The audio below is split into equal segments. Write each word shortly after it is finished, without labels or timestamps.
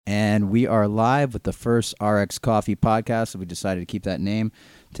And we are live with the first RX Coffee podcast, so we decided to keep that name.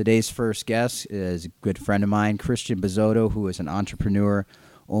 Today's first guest is a good friend of mine, Christian Bizzotto, who is an entrepreneur,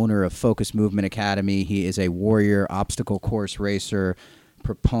 owner of Focus Movement Academy. He is a warrior, obstacle course racer,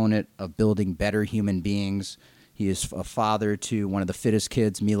 proponent of building better human beings. He is a father to one of the fittest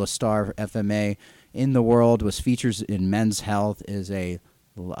kids, Mila Star, FMA, in the world, was featured in Men's Health, is a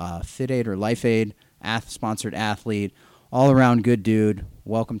Fit Aid or Life Aid sponsored athlete, all-around good dude.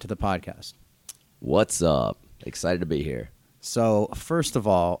 Welcome to the podcast. What's up? Excited to be here. So, first of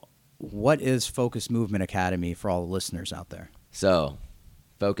all, what is Focus Movement Academy for all the listeners out there? So,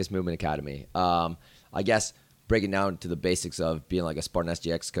 Focus Movement Academy. I guess breaking down to the basics of being like a Spartan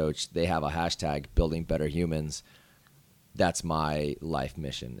SGX coach, they have a hashtag, building better humans. That's my life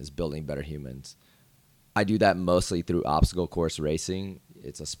mission, is building better humans. I do that mostly through obstacle course racing.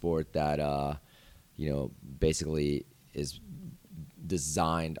 It's a sport that, basically is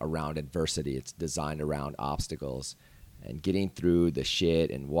designed around adversity. It's designed around obstacles and getting through the shit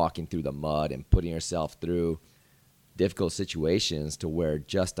and walking through the mud and putting yourself through difficult situations to where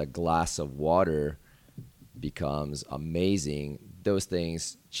just a glass of water becomes amazing. Those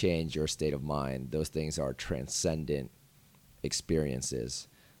things change your state of mind. Those things are transcendent experiences.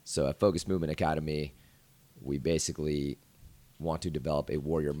 So at Focus Movement Academy, we basically want to develop a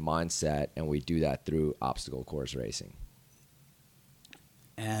warrior mindset, and we do that through obstacle course racing.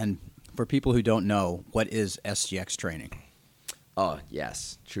 And for people who don't know, what is SGX training? Oh,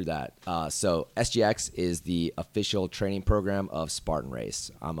 yes, true that. So SGX is the official training program of Spartan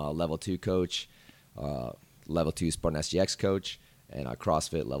Race. I'm a level 2 coach, level 2 Spartan SGX coach, and a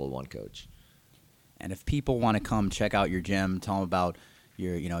CrossFit level 1 coach. And if people want to come check out your gym, tell them about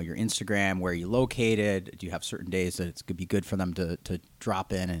your Instagram, where you're located. Do you have certain days that it could be good for them to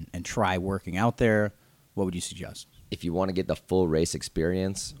drop in and try working out there? What would you suggest? If you want to get the full race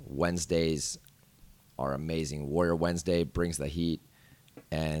experience, Wednesdays are amazing. Warrior Wednesday brings the heat,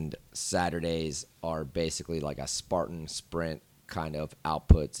 and Saturdays are basically like a Spartan sprint kind of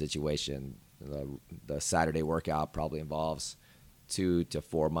output situation. The Saturday workout probably involves 2 to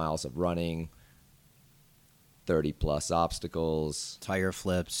 4 miles of running, 30 plus obstacles, tire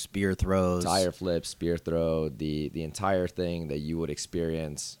flips, spear throws, spear throw, the entire thing that you would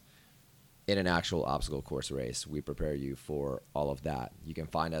experience in an actual obstacle course race. We prepare you for all of that. You can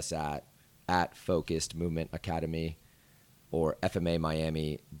find us at Focused Movement Academy or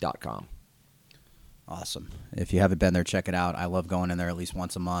FMAmiami.com. Awesome. If you haven't been there, check it out. I love going in there at least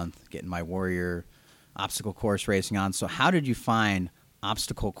once a month, getting my warrior obstacle course racing on. So how did you find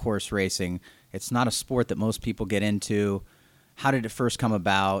obstacle course racing? It's not a sport that most people get into. How did it first come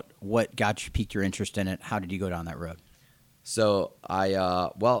about? What piqued your interest in it? How did you go down that road? So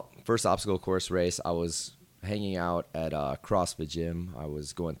first obstacle course race, I was hanging out at a CrossFit gym. I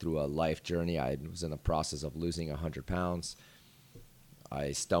was going through a life journey. I was in the process of losing 100 pounds.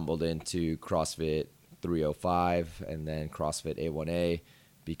 I stumbled into CrossFit 305 and then CrossFit A1A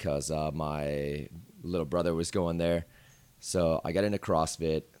because my little brother was going there. So I got into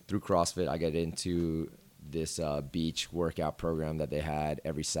CrossFit. Through CrossFit, I got into this beach workout program that they had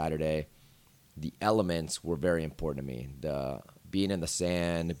every Saturday. The elements were very important to me. Being in the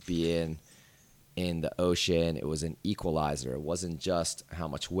sand, being in the ocean, it was an equalizer. It wasn't just how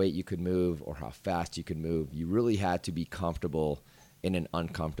much weight you could move or how fast you could move. You really had to be comfortable in an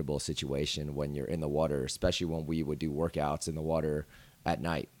uncomfortable situation when you're in the water, especially when we would do workouts in the water at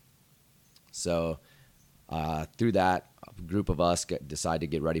night. So through that, a group of us decided to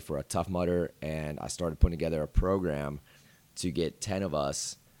get ready for a Tough Mudder, and I started putting together a program to get 10 of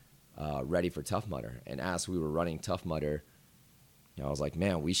us ready for Tough Mudder. And as we were running Tough Mudder, I was like,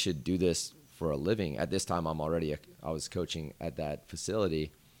 man, we should do this for a living. At this time, I was coaching at that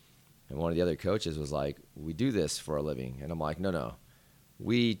facility, and one of the other coaches was like, we do this for a living. And I'm like, no,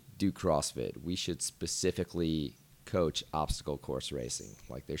 we do CrossFit. We should specifically coach obstacle course racing.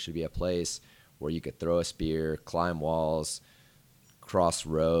 Like, there should be a place where you could throw a spear, climb walls, cross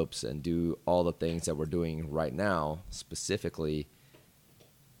ropes, and do all the things that we're doing right now specifically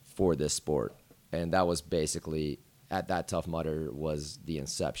for this sport. And that was basically, at that Tough Mudder, was the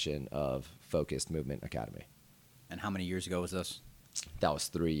inception of Focused Movement Academy. And how many years ago was this? That was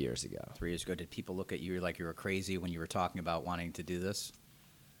 3 years ago. 3 years ago. Did people look at you like you were crazy when you were talking about wanting to do this?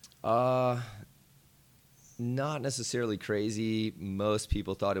 Not necessarily crazy. Most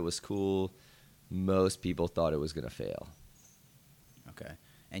people thought it was cool. Most people thought it was going to fail. Okay.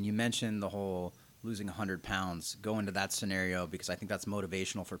 And you mentioned the whole losing 100 pounds. Go into that scenario because I think that's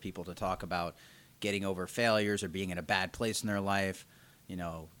motivational for people to talk about getting over failures or being in a bad place in their life,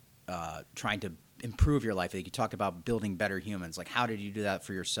 trying to improve your life? Like you talked about building better humans. Like, how did you do that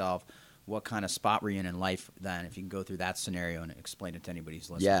for yourself? What kind of spot were you in life then? If you can go through that scenario and explain it to anybody who's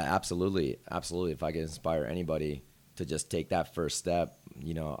listening. Yeah, absolutely. Absolutely. If I could inspire anybody to just take that first step,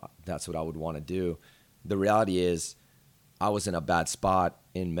 that's what I would want to do. The reality is I was in a bad spot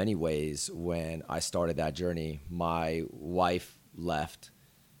in many ways when I started that journey. My wife left.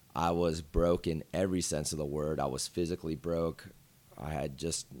 I was broke in every sense of the word. I was physically broke. I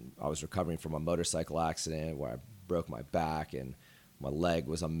was recovering from a motorcycle accident where I broke my back, and my leg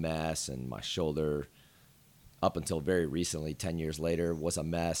was a mess, and my shoulder, up until very recently, 10 years later, was a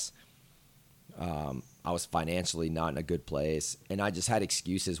mess. I was financially not in a good place, and I just had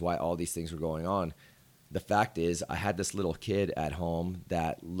excuses why all these things were going on. The fact is, I had this little kid at home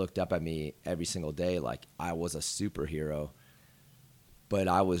that looked up at me every single day like I was a superhero, but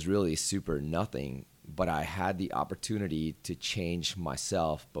I was really super nothing. But I had the opportunity to change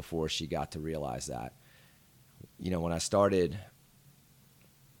myself before she got to realize that. When I started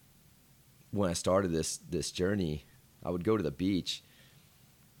this journey, I would go to the beach,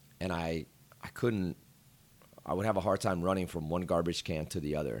 and I would have a hard time running from one garbage can to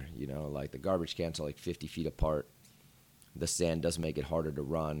the other. Like the garbage cans are like 50 feet apart. The sand does make it harder to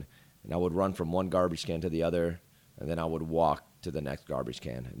run. And I would run from one garbage can to the other, and then I would walk to the next garbage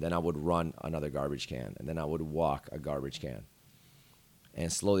can. And then I would run another garbage can. And then I would walk a garbage can.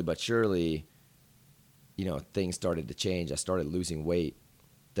 And slowly but surely, things started to change. I started losing weight.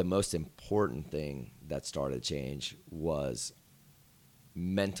 The most important thing that started to change was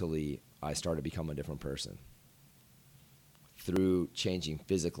mentally, I started to become a different person. Through changing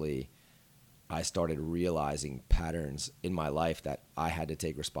physically, I started realizing patterns in my life that I had to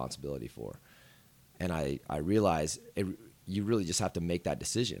take responsibility for. And I realized you really just have to make that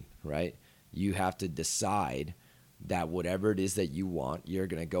decision, right? You have to decide that whatever it is that you want, you're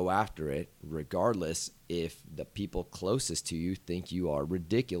going to go after it, regardless if the people closest to you think you are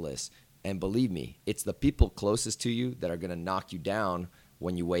ridiculous. And believe me, it's the people closest to you that are going to knock you down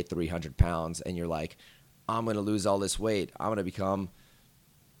when you weigh 300 pounds and you're like, I'm going to lose all this weight. I'm going to become,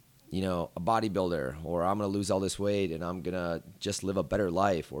 a bodybuilder, or I'm going to lose all this weight and I'm going to just live a better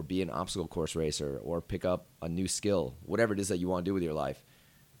life, or be an obstacle course racer, or pick up a new skill, whatever it is that you want to do with your life.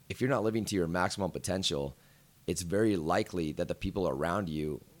 If you're not living to your maximum potential, it's very likely that the people around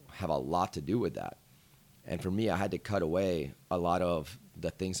you have a lot to do with that. And for me, I had to cut away a lot of the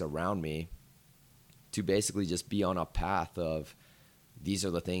things around me to basically just be on a path of, these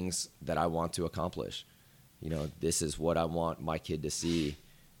are the things that I want to accomplish. This is what I want my kid to see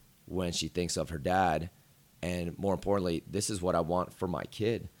when she thinks of her dad. And more importantly, this is what I want for my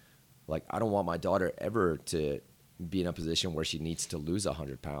kid. Like, I don't want my daughter ever to be in a position where she needs to lose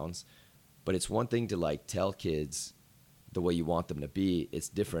 100 pounds. But it's one thing to tell kids the way you want them to be. It's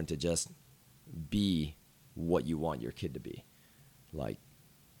different to just be what you want your kid to be. My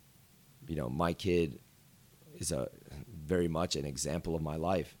kid is very much an example of my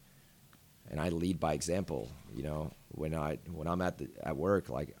life, and I lead by example. When I'm at work,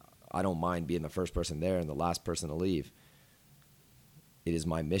 I don't mind being the first person there and the last person to leave. It is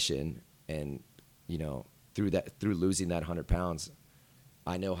my mission, and through losing that 100 pounds,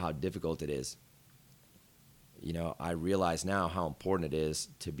 I know how difficult it is. I realize now how important it is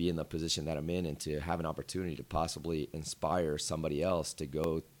to be in the position that I'm in and to have an opportunity to possibly inspire somebody else to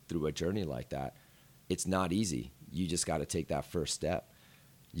go through a journey like that. It's not easy. You just got to take that first step.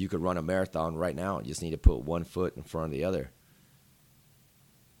 You could run a marathon right now. You just need to put one foot in front of the other.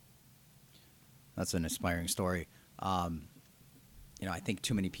 That's an inspiring story. I think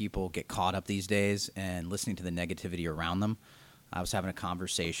too many people get caught up these days and listening to the negativity around them. I was having a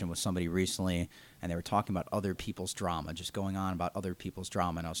conversation with somebody recently, and they were talking about other people's drama, just going on about other people's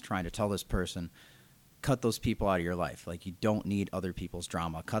drama. And I was trying to tell this person, cut those people out of your life. You don't need other people's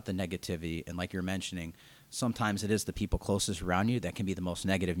drama. Cut the negativity. And like you're mentioning, sometimes it is the people closest around you that can be the most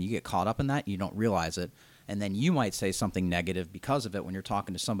negative. And you get caught up in that, you don't realize it. And then you might say something negative because of it when you're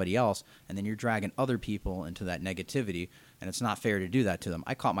talking to somebody else, and then you're dragging other people into that negativity, and it's not fair to do that to them.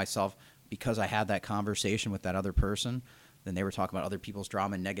 I caught myself, because I had that conversation with that other person, then they were talking about other people's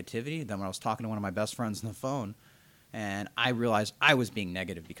drama and negativity. Then when I was talking to one of my best friends on the phone, and I realized I was being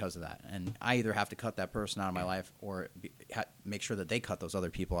negative because of that. And I either have to cut that person out of my life or make sure that they cut those other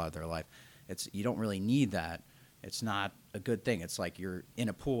people out of their life. You don't really need that. It's not a good thing. It's like you're in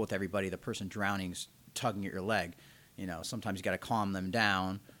a pool with everybody. The person drowning's tugging at your leg. Sometimes you got to calm them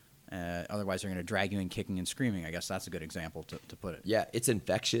down. Otherwise, they're going to drag you in kicking and screaming. I guess that's a good example to put it. Yeah, it's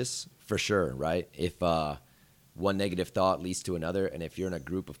infectious for sure, right? If one negative thought leads to another, and if you're in a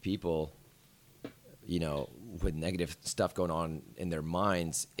group of people, with negative stuff going on in their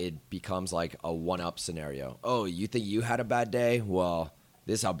minds, it becomes like a one-up scenario. Oh, you think you had a bad day? Well,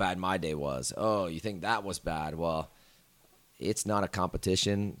 this is how bad my day was. Oh, you think that was bad? Well, it's not a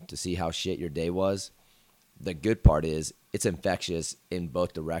competition to see how shit your day was. The good part is it's infectious in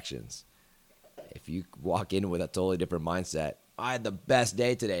both directions. If you walk in with a totally different mindset, I had the best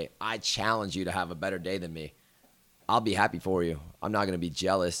day today. I challenge you to have a better day than me. I'll be happy for you. I'm not going to be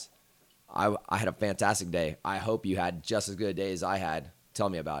jealous. I had a fantastic day. I hope you had just as good a day as I had. Tell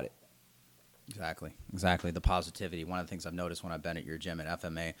me about it. Exactly. The positivity. One of the things I've noticed when I've been at your gym at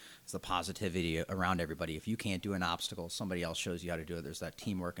FMA is the positivity around everybody. If you can't do an obstacle, somebody else shows you how to do it. There's that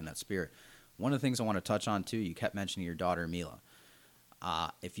teamwork and that spirit. One of the things I want to touch on, too, you kept mentioning your daughter, Mila.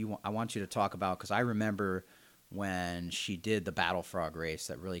 I want you to talk about, because I remember when she did the Battle Frog race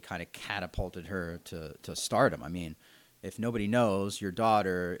that really kind of catapulted her to stardom. I mean, if nobody knows, your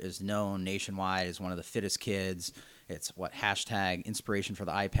daughter is known nationwide as one of the fittest kids. It's hashtag inspiration for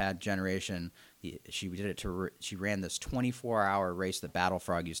the iPad generation. She ran this 24-hour race that Battle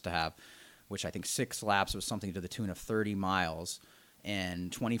Frog used to have, which I think 6 laps was something to the tune of 30 miles in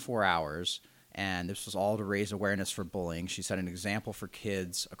 24 hours. And this was all to raise awareness for bullying. She set an example for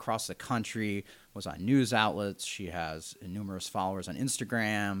kids across the country, was on news outlets. She has numerous followers on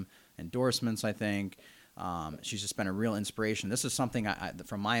Instagram, endorsements, I think. She's just been a real inspiration. This is something,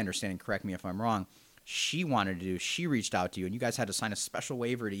 from my understanding, correct me if I'm wrong, she wanted to do. She reached out to you, and you guys had to sign a special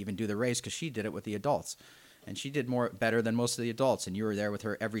waiver to even do the race because she did it with the adults. And she did better than most of the adults, and you were there with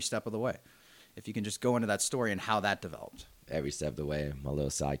her every step of the way. If you can just go into that story and how that developed. Every step of the way, my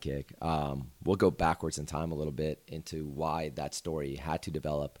little sidekick. We'll go backwards in time a little bit into why that story had to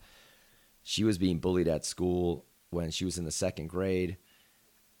develop. She was being bullied at school when she was in the 2nd grade.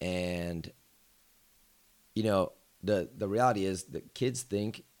 And, you know, the reality is that kids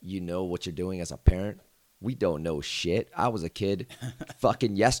think you know what you're doing as a parent. We don't know shit. I was a kid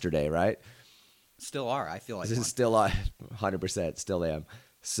fucking yesterday, right? Still are. I feel like still are. 100% still am.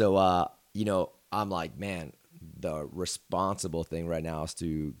 So, you know, I'm like, man, the responsible thing right now is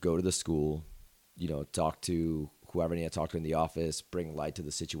to go to the school, you know, talk to whoever I need to talk to in the office, bring light to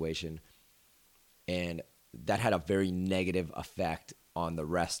the situation. And that had a very negative effect on the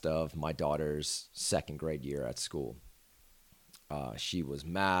rest of my daughter's 2nd grade year at school. She was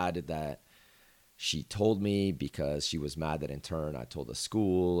mad that she told me because she was mad that in turn I told the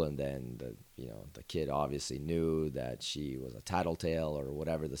school, and then the kid obviously knew that she was a tattletale or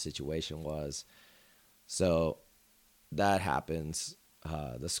whatever the situation was. So that happens.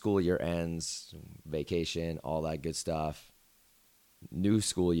 The school year ends, vacation, all that good stuff. New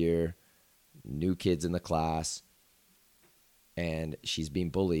school year, new kids in the class, and she's being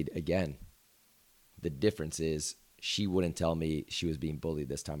bullied again. The difference is she wouldn't tell me she was being bullied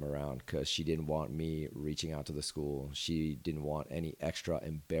this time around because she didn't want me reaching out to the school. She didn't want any extra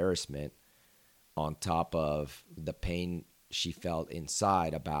embarrassment on top of the pain she felt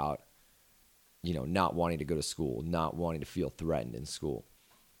inside about, you know, not wanting to go to school, not wanting to feel threatened in school.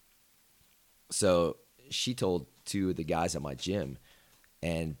 So she told 2 of the guys at my gym,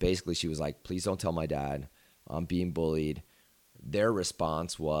 and basically she was like, please don't tell my dad I'm being bullied. Their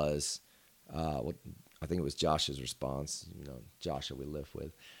response was, I think it was Josh's response, you know, Josh that we live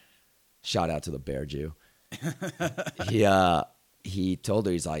with. Shout out to the Bear Jew. He told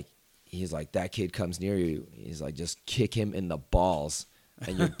her, he's like, that kid comes near you. He's like, just kick him in the balls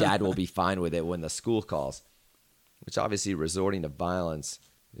and your dad will be fine with it when the school calls. Which obviously resorting to violence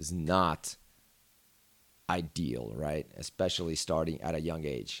is not ideal, right? Especially starting at a young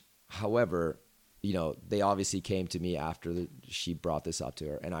age. However, you know, they obviously came to me after she brought this up to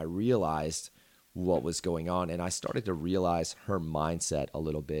her, and I realized what was going on, and I started to realize her mindset a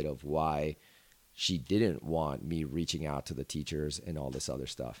little bit of why she didn't want me reaching out to the teachers and all this other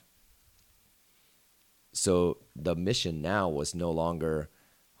stuff. So the mission now was no longer,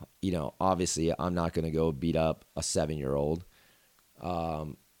 you know, obviously I'm not going to go beat up a 7-year-old.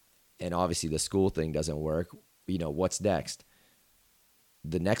 And obviously the school thing doesn't work. You know, what's next?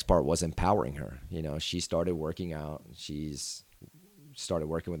 The next part was empowering her. You know, she started working out. She's started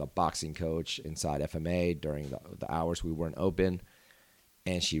working with a boxing coach inside FMA during the hours we weren't open.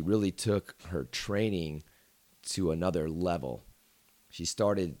 And she really took her training to another level. She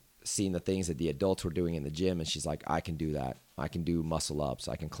started seeing the things that the adults were doing in the gym, and she's like, I can do that. I can do muscle ups.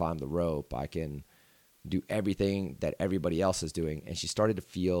 I can climb the rope. I can do everything that everybody else is doing. And she started to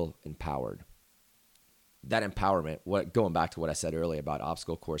feel empowered. That empowerment, going back to what I said earlier about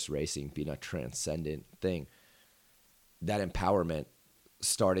obstacle course racing being a transcendent thing, that empowerment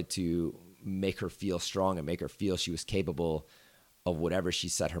started to make her feel strong and make her feel she was capable of whatever she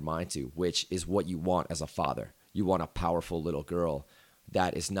set her mind to, which is what you want as a father. You want a powerful little girl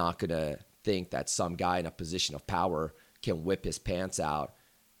that is not going to think that some guy in a position of power can whip his pants out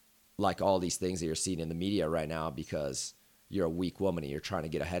like all these things that you're seeing in the media right now because you're a weak woman and you're trying to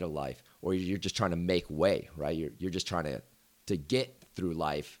get ahead of life, or you're just trying to make way, right? You're just trying to get through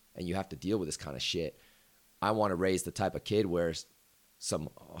life, and you have to deal with this kind of shit. I want to raise the type of kid where some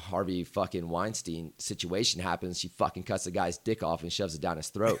Harvey fucking Weinstein situation happens, she fucking cuts the guy's dick off and shoves it down his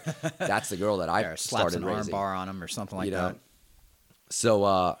throat. That's the girl that I slaps started an raising. arm bar on him or something like that.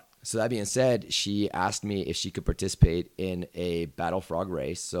 So that being said, she asked me if she could participate in a Battle Frog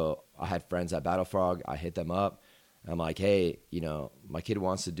race. So I had friends at Battle Frog. I hit them up. I'm like, hey, my kid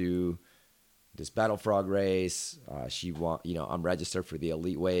wants to do this Battle Frog race. I'm registered for the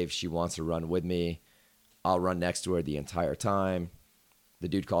Elite Wave. She wants to run with me. I'll run next to her the entire time. The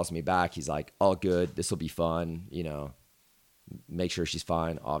dude calls me back. He's like, all good. This will be fun. Make sure she's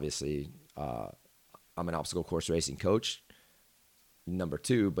fine. Obviously, I'm an obstacle course racing coach. Number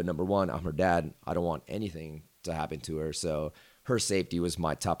two, but number one, I'm her dad. I don't want anything to happen to her. So her safety was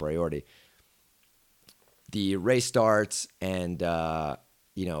my top priority. The race starts and,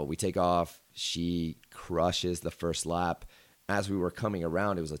 we take off. She crushes the first lap. As we were coming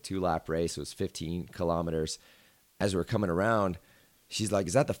around, it was a 2-lap race. It was 15 kilometers. As we were coming around, she's like,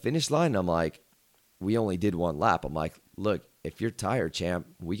 is that the finish line? And I'm like, we only did 1 lap. I'm like, look, if you're tired, champ,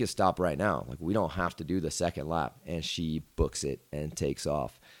 we can stop right now. Like, we don't have to do the second lap. And she books it and takes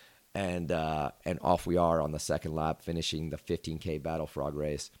off. And off we are on the second lap, finishing the 15K Battle Frog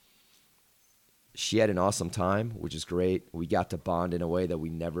race. She had an awesome time, which is great. We got to bond in a way that we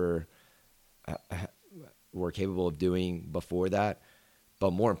never were capable of doing before that.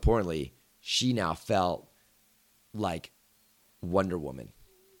 But more importantly, she now felt like Wonder Woman.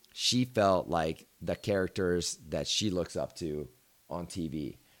 She felt like the characters that she looks up to on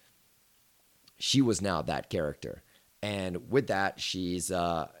TV. She was now that character. And with that, she's,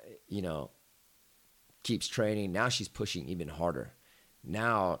 keeps training. Now she's pushing even harder.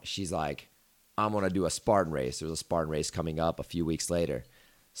 Now she's like, I'm going to do a Spartan race. There's a Spartan race coming up a few weeks later.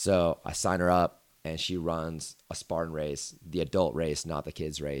 So I sign her up, and she runs a Spartan race, the adult race, not the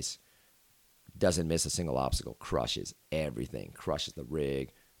kids race. Doesn't miss a single obstacle. Crushes everything. Crushes the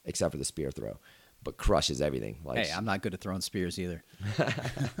rig, except for the spear throw. But crushes everything. Hey, I'm not good at throwing spears either.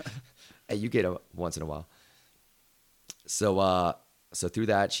 Hey, you get it once in a while. So through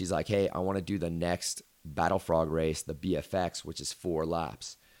that, she's like, hey, I want to do the next Battle Frog race, the BFX, which is 4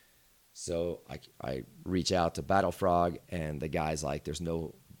 laps. So I reach out to Battle Frog, and the guy's like, there's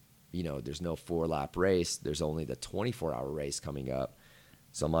no 4-lap race. There's only the 24-hour race coming up.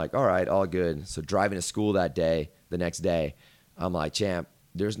 So I'm like, all right, all good. So driving to school the next day, I'm like, champ,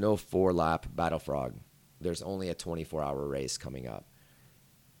 there's no 4-lap Battle Frog. There's only a 24-hour race coming up.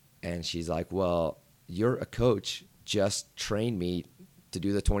 And she's like, well, you're a coach. Just train me to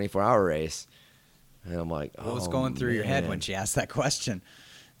do the 24-hour race. And I'm like, what was going through your head when she asked that question?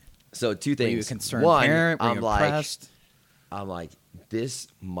 So 2 things. Were you a concerned parent? Were you impressed? I'm like, this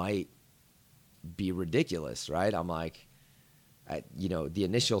might be ridiculous, right? I'm like, the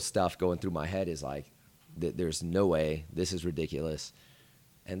initial stuff going through my head is like, there's no way, this is ridiculous.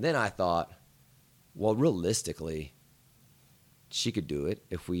 And then I thought, well, realistically, she could do it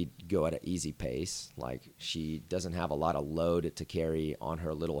if we go at an easy pace. Like, she doesn't have a lot of load to carry on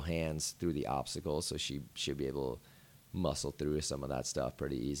her little hands through the obstacles, so she should be able to muscle through some of that stuff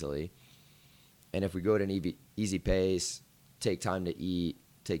pretty easily. And if we go at an easy pace, take time to eat,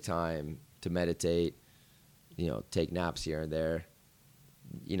 take time to meditate, take naps here and there,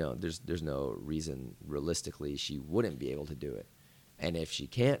 there's no reason realistically she wouldn't be able to do it. And if she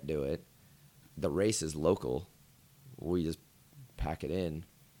can't do it, the race is local. We just pack it in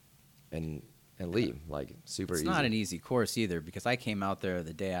and leave, like, super easy. It's not an easy course either, because I came out there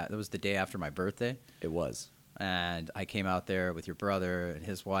it was the day after my birthday. It was. And I came out there with your brother and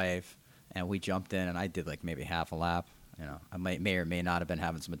his wife, and we jumped in, and I did like maybe half a lap. I may or may not have been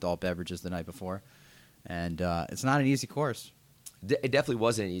having some adult beverages the night before. And it's not an easy course. It definitely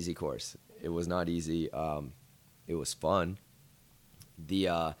wasn't an easy course. It was not easy. It was fun.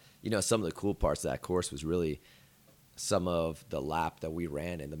 Some of the cool parts of that course was really some of the lap that we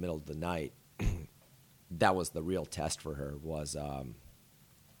ran in the middle of the night. That was the real test for her, was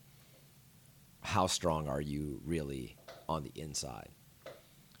how strong are you really on the inside?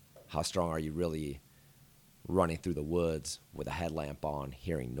 How strong are you really running through the woods with a headlamp on,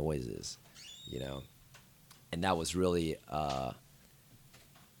 hearing noises, And that was really, I'll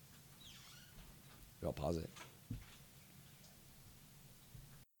pause it.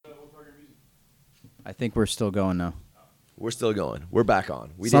 I think we're still going now. We're still going. We're back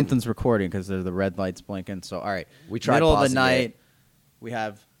on. Something's recording because the red light's blinking. So all right, We tried middle of the pausing night. it. We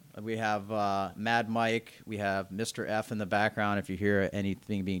have Mad Mike. We have Mr. F in the background. If you hear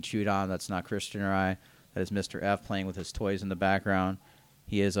anything being chewed on, that's not Christian or I. That is Mr. F playing with his toys in the background.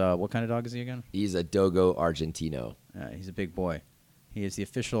 He is what kind of dog is he again? He's a Dogo Argentino. He's a big boy. He is the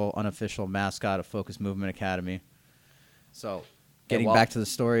official, unofficial mascot of Focus Movement Academy. So, getting back to the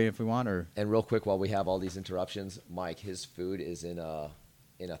story, if we want, or and real quick, while we have all these interruptions, Mike, his food is in a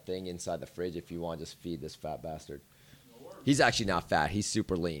thing inside the fridge. If you want, just feed this fat bastard. He's actually not fat. He's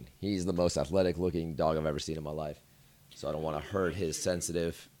super lean. He's the most athletic-looking dog I've ever seen in my life. So I don't want to hurt his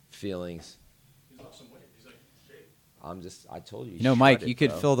sensitive feelings. He's lost some weight. He's like shape. I told you. you know, Mike, you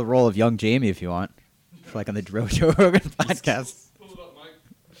could fill the role of young Jamie if you want, like on the Joe Rogan podcast. Pull it up,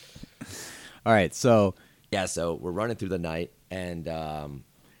 Mike. All right, so Yeah, so we're running through the night, and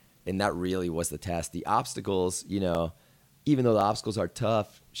that really was the test. The obstacles, even though the obstacles are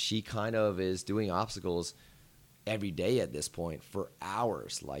tough, she kind of is doing obstacles every day at this point for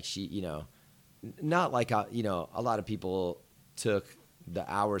hours. Like she, not like, a lot of people took the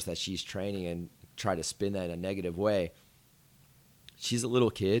hours that she's training and try to spin that in a negative way. She's a little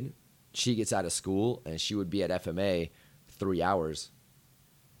kid. She gets out of school, and she would be at FMA 3 hours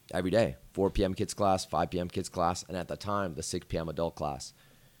every day. 4 p.m. kids class, 5 p.m. kids class, and at the time, the 6 p.m. adult class.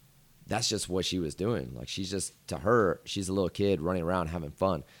 That's just what she was doing. Like, to her, she's a little kid running around having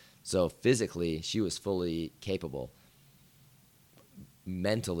fun. So physically, she was fully capable.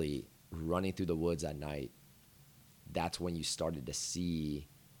 Mentally, running through the woods at night, that's when you started to see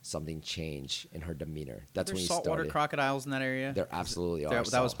something change in her demeanor. That's when you started. saltwater crocodiles in that area. There absolutely are.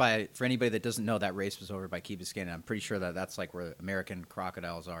 That was for anybody that doesn't know, that race was over by Key Biscayne. I'm pretty sure that's like where American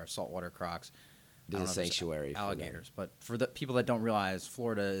crocodiles are, saltwater crocs. There's a sanctuary. Alligators. But for the people that don't realize,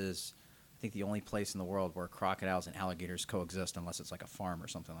 Florida is, I think, the only place in the world where crocodiles and alligators coexist, unless it's like a farm or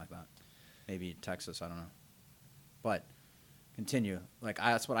something like that. Maybe Texas, I don't know. But continue. Like,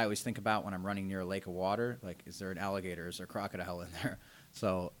 that's what I always think about when I'm running near a lake of water. Like, is there an alligator? Is there a crocodile in there?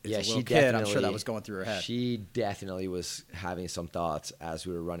 So, as a little kid, I'm sure that was going through her head. She definitely was having some thoughts as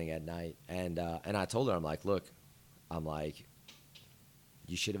we were running at night. And I told her, I'm like, look,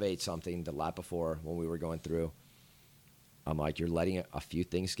 you should have ate something the lap before when we were going through. I'm like, you're letting a few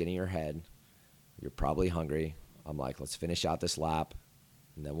things get in your head. You're probably hungry. I'm like, let's finish out this lap,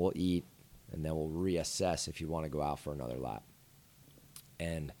 and then we'll eat, and then we'll reassess if you want to go out for another lap.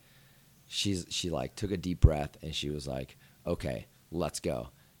 And she like took a deep breath, and she was like, okay, let's go.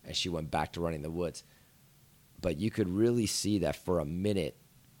 And she went back to running the woods. But you could really see that for a minute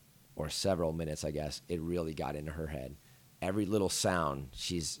or several minutes, I guess, it really got into her head. Every little sound,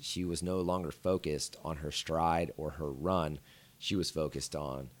 she was no longer focused on her stride or her run. She was focused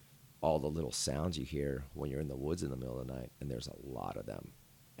on all the little sounds you hear when you're in the woods in the middle of the night, and there's a lot of them,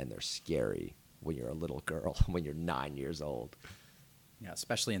 and they're scary when you're a little girl, when you're 9 years old. Yeah,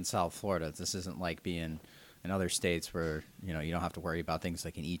 especially in South Florida. This isn't like being in other states where, you don't have to worry about things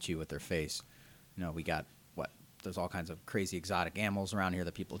that can eat you with their face. We got, there's all kinds of crazy exotic animals around here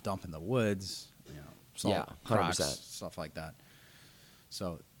that people dump in the woods, Yeah, 100%. crocs, stuff like that.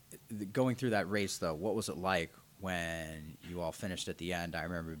 So going through that race, though, what was it like when you all finished at the end? I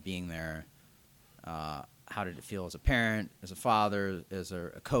remember being there. How did it feel as a parent, as a father, as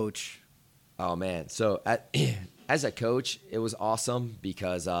a coach? Oh, man. So as a coach, it was awesome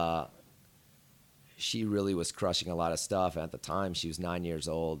because she really was crushing a lot of stuff. At the time, she was 9 years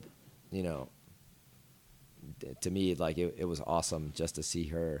old. To me, like, it was awesome just to see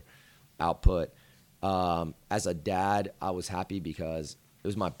her output. As a dad, I was happy because it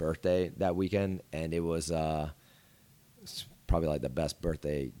was my birthday that weekend, and it was probably like the best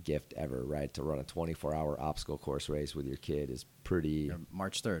birthday gift ever, right? To run a 24-hour obstacle course race with your kid is pretty.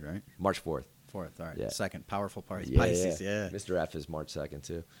 March 3rd, right? March 4th. 4th, all right. Yeah. Second, powerful party. Yeah, Pisces, yeah. Mr. F is March 2nd,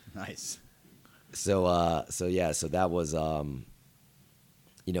 too. Nice. So that was,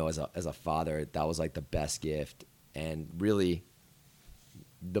 as a father, that was like the best gift, and really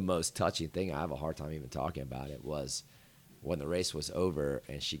the most touching thing. I have a hard time even talking about it was when the race was over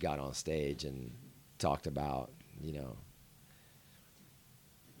and she got on stage and talked about,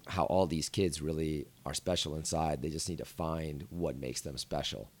 how all these kids really are special inside. They just need to find what makes them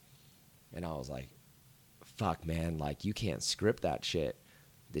special. And I was like, fuck, man, like, you can't script that shit.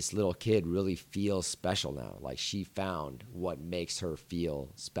 This little kid really feels special now. Like, she found what makes her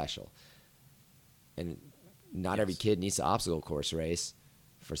feel special. And not every kid needs an obstacle course race.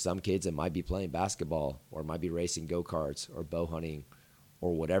 For some kids, it might be playing basketball, or it might be racing go-karts or bow hunting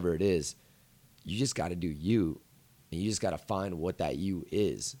or whatever it is. You just got to do you, and you just got to find what that you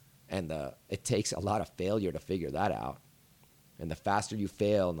is. And it takes a lot of failure to figure that out. And the faster you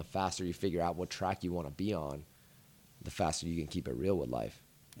fail and the faster you figure out what track you want to be on, the faster you can keep it real with life.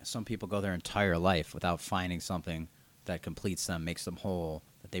 Yeah, some people go their entire life without finding something that completes them, makes them whole,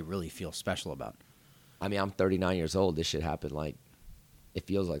 that they really feel special about. I mean, I'm 39 years old. This shit happened like, it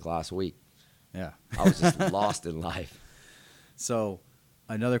feels like last week. Yeah. I was just lost in life. So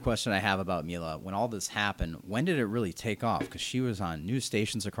another question I have about Mila, when all this happened, when did it really take off? Because she was on news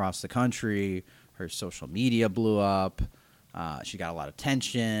stations across the country. Her social media blew up. She got a lot of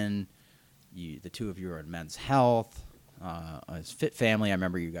attention. The two of you are in Men's Health. As Fit Family, I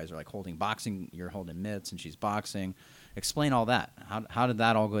remember you guys are like holding boxing. You're holding mitts and she's boxing. Explain all that. How did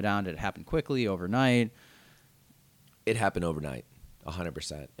that all go down? Did it happen quickly, overnight? It happened overnight,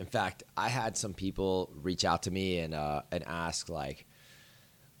 100%. In fact, I had some people reach out to me and ask, like,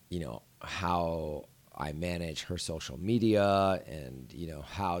 you know, how I manage her social media and, you know,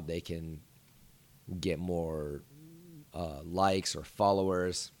 how they can get more likes or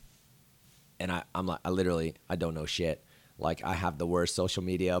followers. And I'm like, I don't know shit. Like, I have the worst social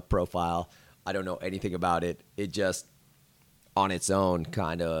media profile. I don't know anything about it. It just, on its own,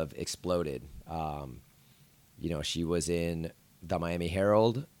 kind of exploded. You know, she was in the Miami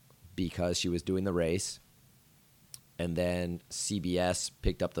Herald because she was doing the race. And then CBS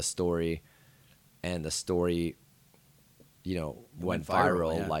picked up the story, and the story, you know, went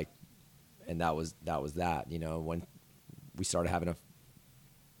viral. Yeah. Like, and that was that. You know, when we started having a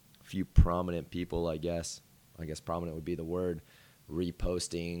few prominent people, I guess prominent would be the word,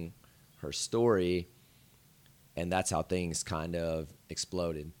 reposting her story, and that's how things kind of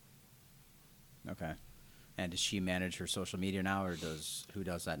exploded. Okay. And does she manage her social media now, or who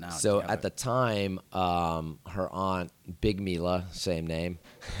does that now? So at the time, her aunt, Big Mila, same name,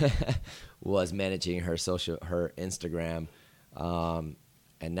 was managing her Instagram. And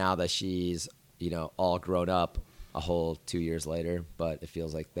now that she's, you know, all grown up, a whole 2 years later, but it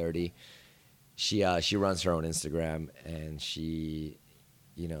feels like 30, she runs her own Instagram, and she,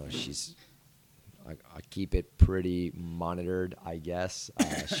 you know, I keep it pretty monitored, I guess.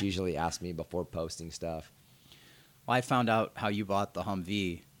 She usually asks me before posting stuff. Well, I found out how you bought the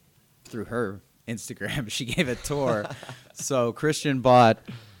Humvee through her Instagram. She gave a tour. So Christian bought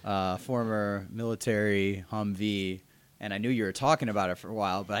former military Humvee, and I knew you were talking about it for a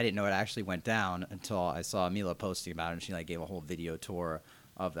while, but I didn't know it actually went down until I saw Mila posting about it, and she like gave a whole video tour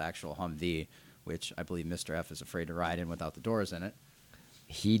of the actual Humvee, which I believe Mr. F is afraid to ride in without the doors in it.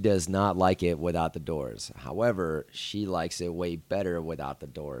 He does not like it without the doors. However, she likes it way better without the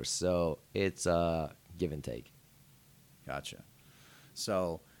doors. So it's a give and take. Gotcha.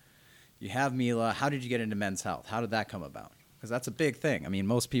 So you have Mila. How did you get into Men's Health? How did that come about? Because that's a big thing. I mean,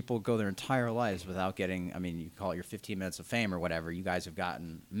 most people go their entire lives without getting, I mean, you call it your 15 minutes of fame or whatever. You guys have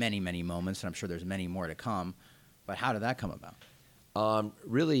gotten many, many moments, and I'm sure there's many more to come. But how did that come about?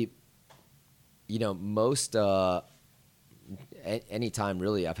 Really, you know, most any time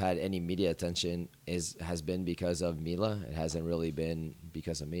really I've had any media attention has been because of Mila. It hasn't really been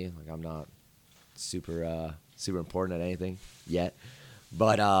because of me. Like, I'm not super important at anything yet.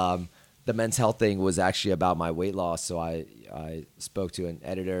 But the Men's Health thing was actually about my weight loss. So I spoke to an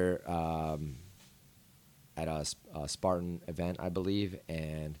editor at a Spartan event, I believe,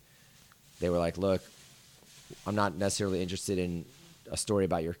 and they were like, look, I'm not necessarily interested in a story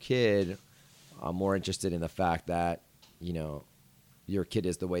about your kid. I'm more interested in the fact that, you know, your kid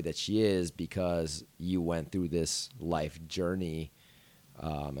is the way that she is because you went through this life journey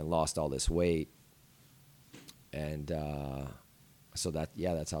and lost all this weight. And so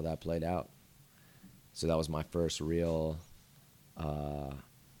that's how that played out. So that was my first real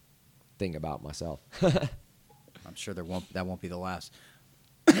thing about myself. I'm sure that won't be the last.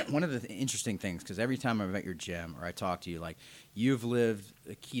 One of the interesting things, because every time I'm at your gym or I talk to you, like, you've lived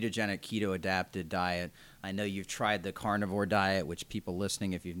a ketogenic, keto-adapted diet. I know you've tried the carnivore diet, which people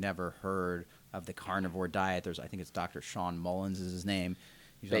listening, if you've never heard of the carnivore diet, I think it's Dr. Sean Mullins is his name.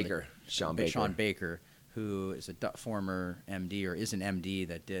 Sean Baker, who is a former MD or is an MD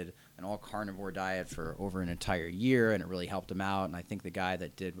that did an all-carnivore diet for over an entire year, and it really helped him out. And I think the guy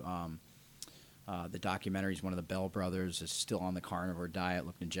that did the documentary, he's one of the Bell brothers, is still on the carnivore diet,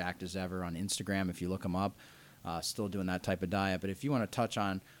 looking jacked as ever on Instagram if you look him up, still doing that type of diet. But if you want to touch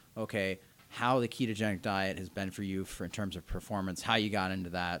on, okay, how the ketogenic diet has been for you in terms of performance, how you got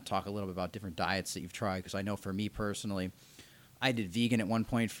into that, talk a little bit about different diets that you've tried, because I know for me personally, I did vegan at one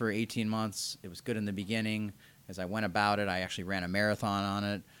point for 18 months. It was good in the beginning. As I went about it, I actually ran a marathon on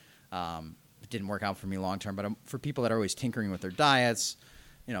it. It didn't work out for me long term, but for people that are always tinkering with their diets,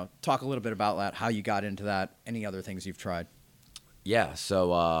 you know, talk a little bit about that, how you got into that, any other things you've tried. Yeah,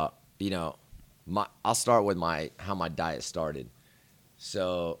 so, you know, I'll start with how my diet started.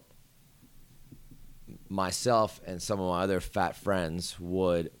 So myself and some of my other fat friends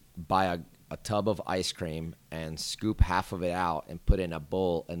would buy a tub of ice cream and scoop half of it out and put it in a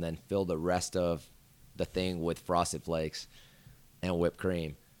bowl and then fill the rest of the thing with Frosted Flakes and whipped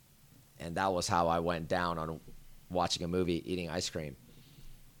cream. And that was how I went down on watching a movie, eating ice cream.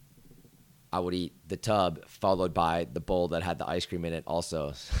 I would eat the tub followed by the bowl that had the ice cream in it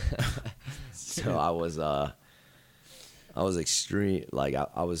also. So I was extreme. Like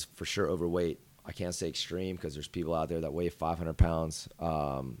I was for sure overweight. I can't say extreme because there's people out there that weigh 500 pounds.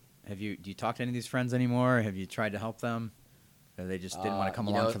 Do you talk to any of these friends anymore? Have you tried to help them? Or they just didn't want to come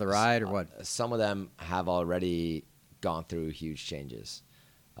along for the ride, or what? Some of them have already gone through huge changes.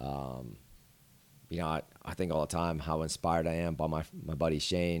 I think all the time how inspired I am by my buddy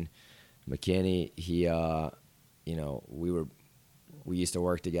Shane McKinney. He, we used to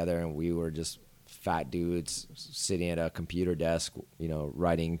work together, and we were just fat dudes sitting at a computer desk,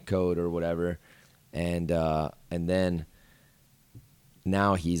 writing code or whatever. And then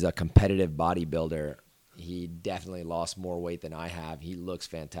now he's a competitive bodybuilder. He definitely lost more weight than I have. He looks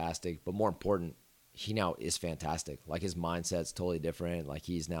fantastic, but more important, he now is fantastic. Like his mindset's totally different. Like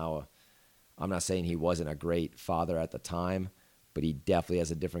he's now, I'm not saying he wasn't a great father at the time, but he definitely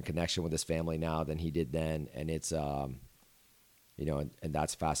has a different connection with his family now than he did then. And it's, and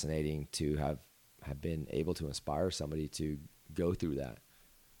that's fascinating to have been able to inspire somebody to go through that.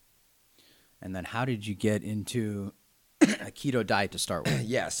 And then how did you get into a keto diet to start with?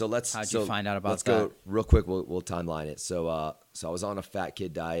 Yeah, so how'd you find out about let's that? Let's go real quick. We'll timeline it. So I was on a fat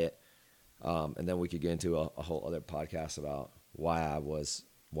kid diet, and then we could get into a whole other podcast about why I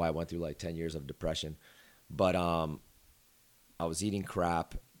went through like 10 years of depression. But I was eating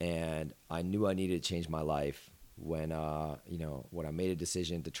crap, and I knew I needed to change my life. When when I made a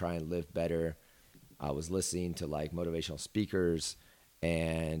decision to try and live better, I was listening to like motivational speakers,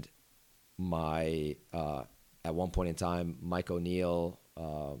 and at one point in time, Mike O'Neill,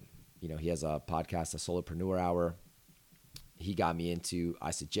 he has a podcast, The Solopreneur Hour. He got me into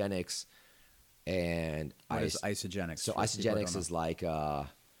Isagenix, and what is Isagenix? So Isagenix is like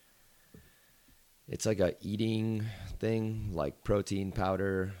it's like a eating thing, like protein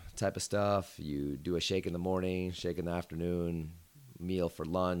powder type of stuff. You do a shake in the morning, shake in the afternoon, meal for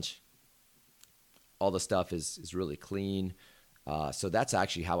lunch. All the stuff is really clean. So that's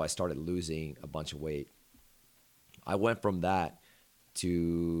actually how I started losing a bunch of weight. I went from that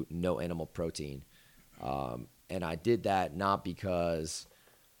to no animal protein. And I did that not because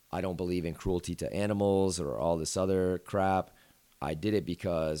I don't believe in cruelty to animals or all this other crap. I did it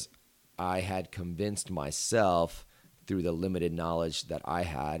because I had convinced myself through the limited knowledge that I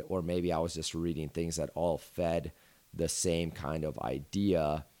had, or maybe I was just reading things that all fed the same kind of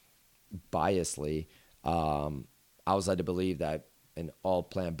idea biasly. I was led to believe that an all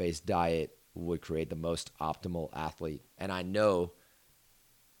plant-based diet would create the most optimal athlete. And I know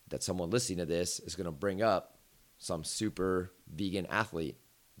that someone listening to this is going to bring up some super vegan athlete.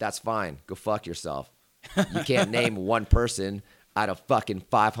 That's fine. Go fuck yourself. You can't name one person out of fucking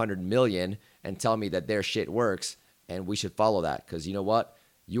 500 million and tell me that their shit works and we should follow that. Because you know what?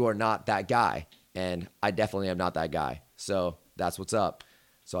 You are not that guy. And I definitely am not that guy. So that's what's up.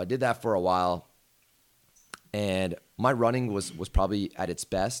 So I did that for a while. And my running was probably at its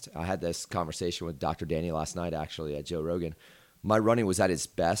best. I had this conversation with Dr. Danny last night, actually, at Joe Rogan. My running was at its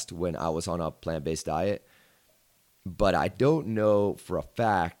best when I was on a plant-based diet. But I don't know for a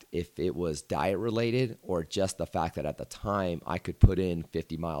fact if it was diet-related or just the fact that at the time I could put in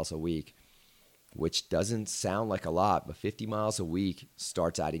 50 miles a week, which doesn't sound like a lot, but 50 miles a week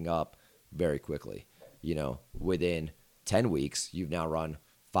starts adding up very quickly. Within 10 weeks, you've now run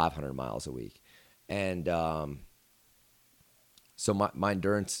 500 miles a week. And so my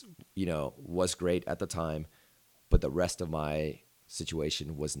endurance, was great at the time, but the rest of my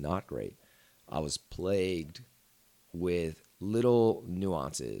situation was not great. I was plagued with little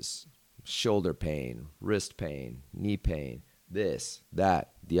nuances, shoulder pain, wrist pain, knee pain, this,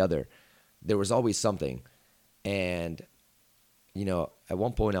 that, the other. There was always something. And, at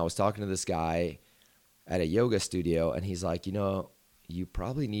one point I was talking to this guy at a yoga studio, and he's like, you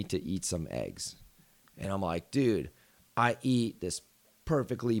probably need to eat some eggs. And I'm like, dude, I eat this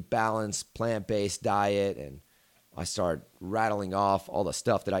perfectly balanced plant-based diet. And I start rattling off all the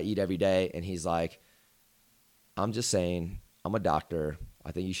stuff that I eat every day. And he's like, I'm just saying, I'm a doctor.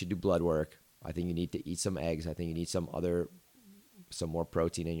 I think you should do blood work. I think you need to eat some eggs. I think you need some more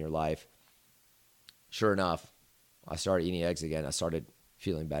protein in your life. Sure enough, I started eating eggs again. I started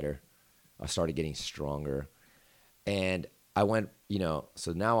feeling better. I started getting stronger. And I went,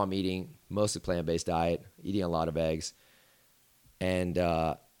 so now I'm eating mostly plant-based diet, eating a lot of eggs. And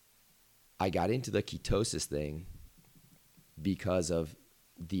I got into the ketosis thing because of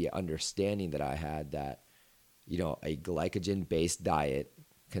the understanding that I had that, a glycogen-based diet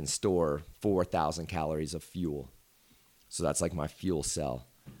can store 4,000 calories of fuel. So that's like my fuel cell.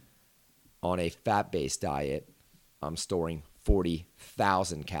 On a fat-based diet, I'm storing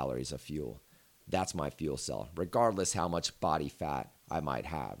 40,000 calories of fuel. That's my fuel cell, regardless how much body fat I might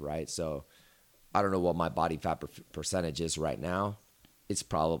have, right? So I don't know what my body fat percentage is right now. It's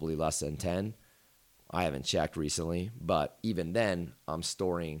probably less than 10. I haven't checked recently, but even then, I'm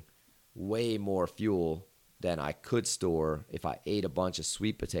storing way more fuel than I could store if I ate a bunch of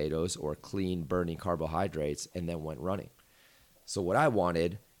sweet potatoes or clean burning carbohydrates and then went running. So what I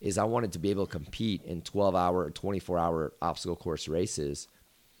wanted is I wanted to be able to compete in 12-hour or 24-hour obstacle course races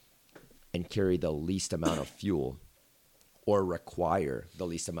and carry the least amount of fuel or require the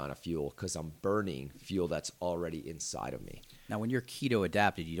least amount of fuel because I'm burning fuel that's already inside of me. Now, when you're keto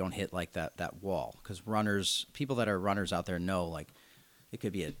adapted, you don't hit like that wall, because people that are runners out there know, like, it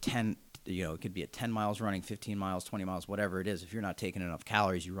could be it could be at 10 miles running, 15 miles, 20 miles, whatever it is. If you're not taking enough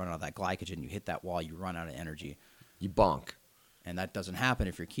calories, you run out of that glycogen, you hit that wall, you run out of energy. You bonk. And that doesn't happen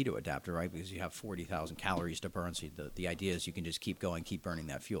if you're keto adapted, right? Because you have 40,000 calories to burn. So the idea is you can just keep going, keep burning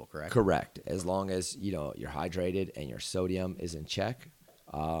that fuel, correct? Correct. As long as, you're hydrated and your sodium is in check,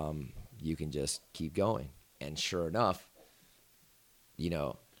 you can just keep going. And sure enough,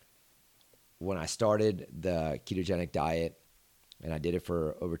 when I started the ketogenic diet, and I did it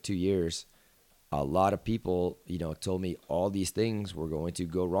for over 2 years, a lot of people, told me all these things were going to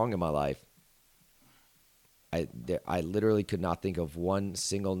go wrong in my life. I literally could not think of one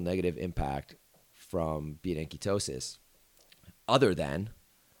single negative impact from being in ketosis, other than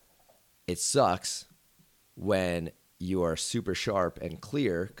it sucks when you are super sharp and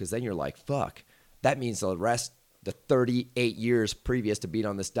clear, because then you're like, fuck, that means the 38 years previous to being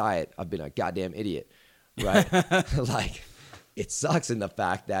on this diet, I've been a goddamn idiot, right? Like, it sucks in the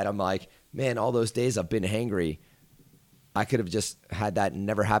fact that I'm like, man, all those days I've been hangry, I could have just had that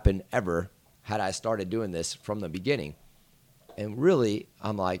never happen ever had I started doing this from the beginning. And really,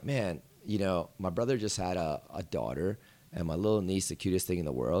 I'm like, man, my brother just had a daughter, and my little niece, the cutest thing in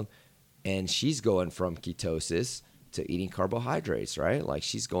the world, and she's going from ketosis to eating carbohydrates, right? Like,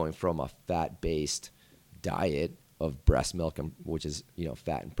 she's going from a fat-based diet of breast milk, which is,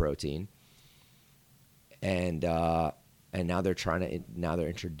 fat and protein. And now they're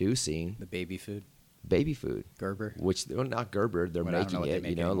introducing The baby food. Gerber. Which they're not Gerber, they're making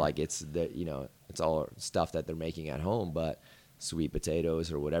it, like it's it's all stuff that they're making at home, but sweet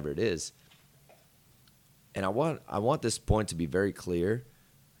potatoes or whatever it is. And I want this point to be very clear.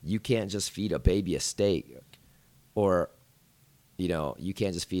 You can't just feed a baby a steak, or you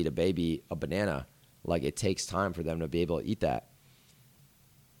can't just feed a baby a banana. Like, it takes time for them to be able to eat that.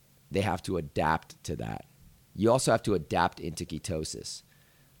 They have to adapt to that. You also have to adapt into ketosis.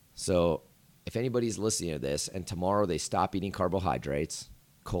 So if anybody's listening to this and tomorrow they stop eating carbohydrates,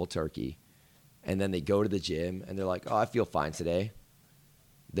 cold turkey, and then they go to the gym and they're like, oh, I feel fine today.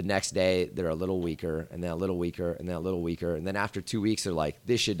 The next day they're a little weaker, and then a little weaker, and then a little weaker. And then after 2 weeks, they're like,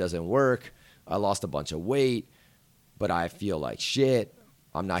 this shit doesn't work. I lost a bunch of weight, but I feel like shit.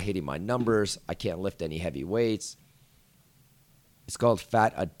 I'm not hitting my numbers. I can't lift any heavy weights. It's called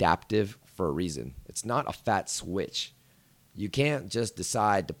fat adaptive for a reason. It's not a fat switch. You can't just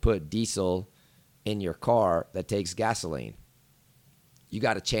decide to put diesel in your car that takes gasoline. You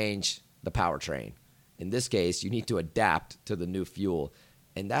got to change the powertrain. In this case, you need to adapt to the new fuel.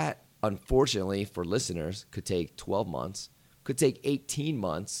 And that, unfortunately, for listeners, could take 12 months, could take 18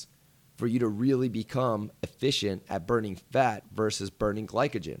 months for you to really become efficient at burning fat versus burning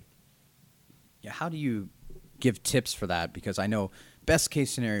glycogen. Yeah, how do you give tips for that? Because I know best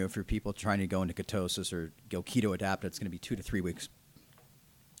case scenario for people trying to go into ketosis or go keto adapted, it's going to be 2 to 3 weeks.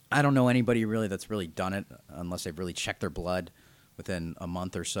 I don't know anybody really that's really done it unless they've really checked their blood within a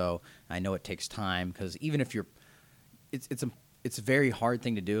month or so. I know it takes time, because even if it's a very hard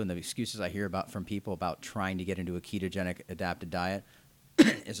thing to do, and the excuses I hear about from people about trying to get into a ketogenic adapted diet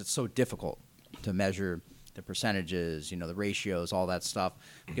is it's so difficult to measure the percentages, the ratios, all that stuff.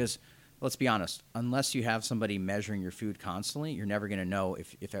 Because let's be honest, unless you have somebody measuring your food constantly, you're never going to know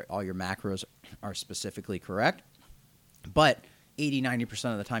if all your macros are specifically correct. But 80,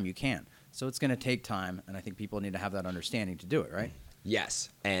 90% of the time you can. So it's going to take time, and I think people need to have that understanding to do it, right? Yes,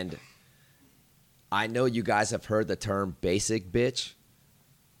 and I know you guys have heard the term basic bitch.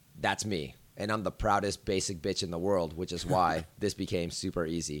 That's me, and I'm the proudest basic bitch in the world, which is why this became super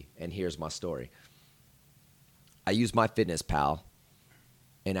easy, and here's my story. I used my Fitness Pal,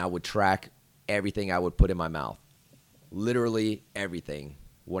 and I would track everything I would put in my mouth. Literally everything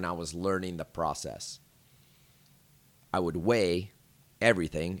when I was learning the process. I would weigh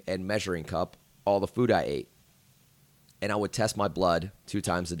everything and measuring cup all the food I ate. And I would test my blood 2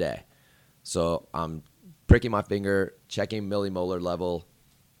 times a day. So I'm pricking my finger, checking millimolar level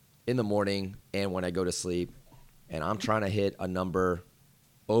in the morning and when I go to sleep. And I'm trying to hit a number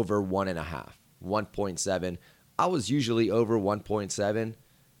over 1.5, 1.7. I was usually over 1.7,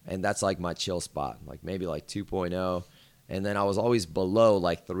 and that's like my chill spot, like maybe like 2.0. And then I was always below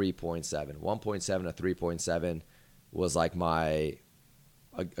like 3.7. 1.7 to 3.7 was like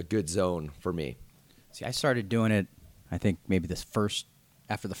a good zone for me. See, I started doing it, I think maybe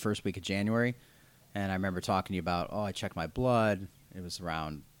after the first week of January, and I remember talking to you about, I checked my blood. It was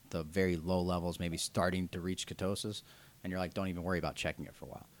around the very low levels, maybe starting to reach ketosis, and you're like, don't even worry about checking it for a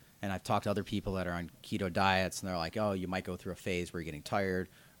while. And I've talked to other people that are on keto diets, and they're like, you might go through a phase where you're getting tired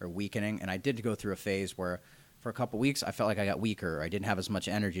or weakening. And I did go through a phase where for a couple weeks I felt like I got weaker, or I didn't have as much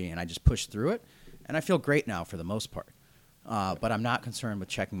energy, and I just pushed through it. And I feel great now for the most part. But I'm not concerned with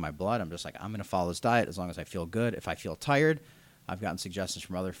checking my blood. I'm just like, I'm going to follow this diet as long as I feel good. If I feel tired, I've gotten suggestions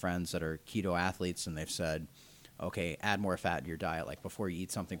from other friends that are keto athletes, and they've said, okay, add more fat to your diet. Like before you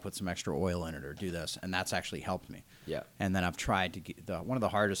eat something, put some extra oil in it or do this. And that's actually helped me. Yeah. And then I've tried to one of the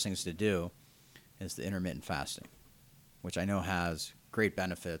hardest things to do is the intermittent fasting, which I know has great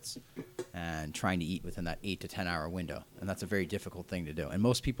benefits, and trying to eat within that 8 to 10 hour window. And that's a very difficult thing to do. And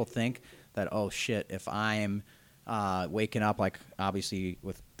most people think that, if I'm waking up, like obviously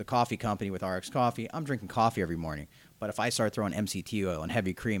with the coffee company, with RX Coffee, I'm drinking coffee every morning. But if I start throwing MCT oil and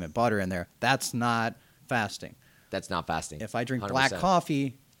heavy cream and butter in there, that's not fasting. That's not fasting. If I drink 100%. black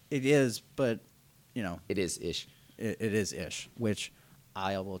coffee, it is, but, It is ish. It is ish, which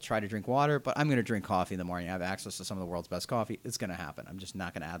I will try to drink water, but I'm going to drink coffee in the morning. I have access to some of the world's best coffee. It's going to happen. I'm just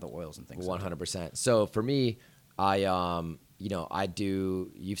not going to add the oils and things. 100%. So for me, I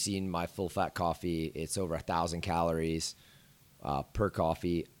you've seen my full fat coffee. It's over 1,000 calories per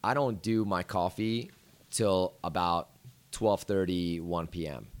coffee. I don't do my coffee till about 12:30, 1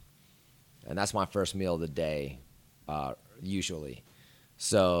 p.m. And that's my first meal of the day, usually.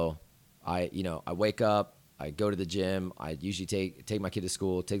 So I wake up, I go to the gym. I usually take my kid to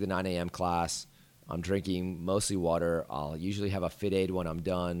school, take the 9 a.m. class. I'm drinking mostly water. I'll usually have a Fit Aid when I'm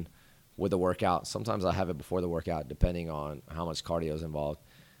done with the workout. Sometimes I have it before the workout, depending on how much cardio is involved.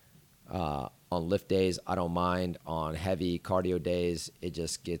 On lift days, I don't mind. On heavy cardio days, it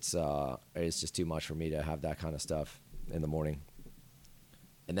just gets it's just too much for me to have that kind of stuff in the morning.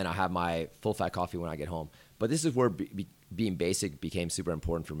 And then I have my full fat coffee when I get home. But this is where being basic became super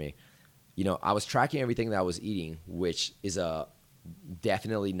important for me. I was tracking everything that I was eating, which is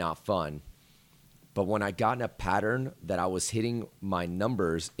definitely not fun. But when I got in a pattern that I was hitting my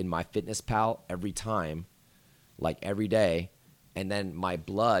numbers in my Fitness Pal every time, like every day, and then my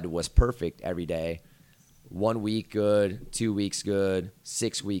blood was perfect every day, 1 week good, 2 weeks good,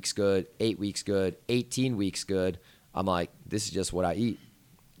 6 weeks good, 8 weeks good, 18 weeks good, I'm like, this is just what I eat.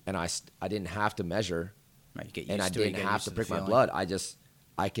 And I didn't have to measure, Right, and I didn't have to prick my blood.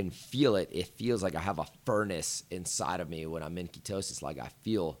 I can feel it. It feels like I have a furnace inside of me when I'm in ketosis. Like I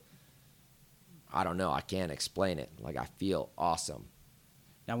don't know. I can't explain it. Like I feel awesome.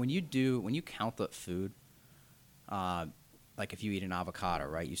 Now, when you count the food, like if you eat an avocado,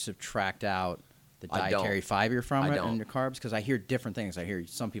 right, you subtract out the dietary fiber from it and your carbs? Because I hear different things. I hear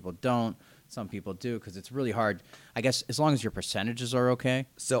some people don't, some people do, because it's really hard. I guess as long as your percentages are okay.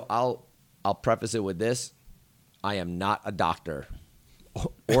 So I'll preface it with this. I am not a doctor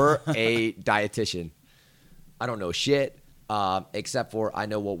or a dietitian. I don't know shit, except for I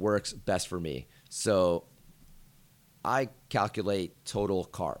know what works best for me. So I calculate total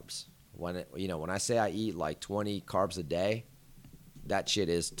carbs. When I say I eat like 20 carbs a day, that shit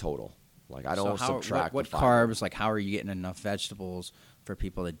is total. Like I don't subtract. What carbs? Like how are you getting enough vegetables for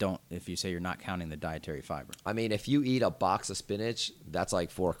people that don't? If you say you're not counting the dietary fiber. I mean, if you eat a box of spinach, that's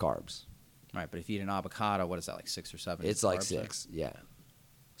like 4 carbs. Right, but if you eat an avocado, what is that, like 6 or 7? It's like 6, yeah.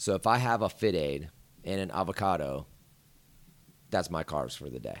 So if I have a Fit Aid and an avocado, that's my carbs for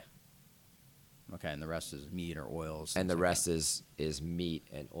the day. Okay, and the rest is meat or oils. And the rest is meat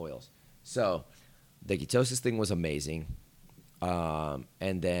and oils. So the ketosis thing was amazing.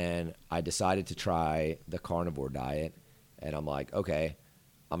 And then I decided to try the carnivore diet. And I'm like, okay,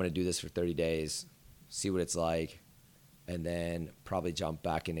 I'm going to do this for 30 days, see what it's like, and then probably jump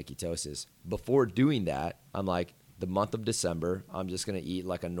back into ketosis. Before doing that, I'm like, the month of December, I'm just going to eat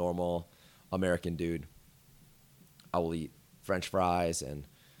like a normal American dude. I will eat French fries and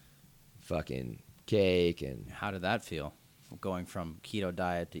fucking cake. And How did that feel? Going from keto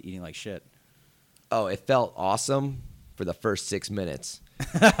diet to eating like shit. oh, it felt awesome for the first 6 minutes.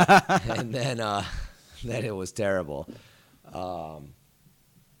 And then it was terrible. I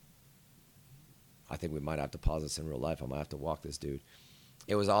think we might have to pause this in real life. I might have to walk this dude.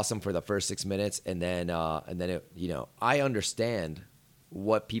 It was awesome for the first 6 minutes, and then it, you know, I understand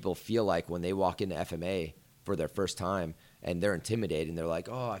what people feel like when they walk into FMA for their first time and they're intimidated and they're like,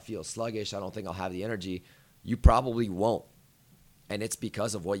 "Oh, I feel sluggish. I don't think I'll have the energy." You probably won't, and it's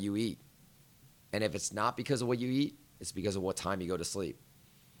because of what you eat. And if it's not because of what you eat, it's because of what time you go to sleep.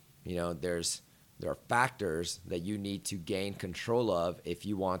 You know, there are factors that you need to gain control of if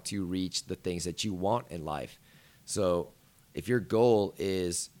you want to reach the things that you want in life. So if your goal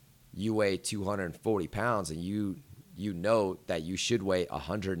is you weigh 240 pounds and you know that you should weigh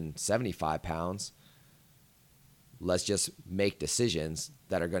 175 pounds, let's just make decisions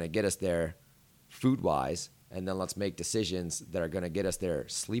that are going to get us there food-wise, and then let's make decisions that are going to get us there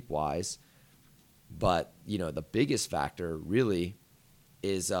sleep-wise. But, you know, the biggest factor really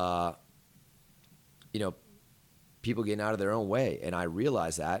is, you know, people getting out of their own way. And I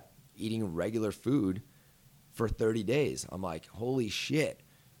realized that eating regular food for 30 days, I'm like, holy shit,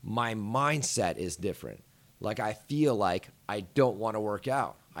 my mindset is different. Like, I feel like I don't want to work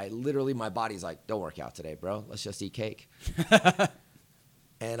out. My body's like, don't work out today, bro. Let's just eat cake.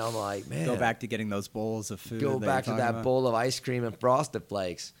 And I'm like, man. Go back to getting those bowls of food. Go back to that bowl of ice cream and Frosted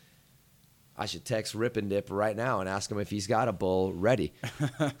Flakes. I should text Rip and Dip right now and ask him if he's got a bowl ready.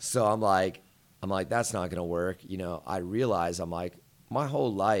 So I'm like, that's not going to work. You know, I realize I'm like, my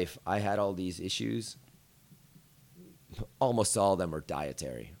whole life I had all these issues. Almost all of them are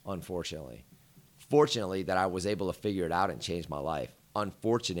dietary, unfortunately. Fortunately that I was able to figure it out and change my life.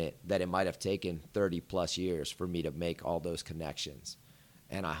 Unfortunate that it might have taken 30 plus years for me to make all those connections.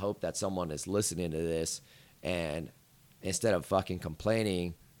 And I hope that someone is listening to this and instead of fucking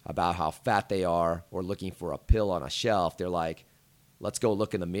complaining about how fat they are or looking for a pill on a shelf, they're like, let's go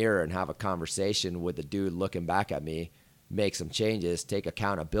look in the mirror and have a conversation with the dude looking back at me, make some changes, take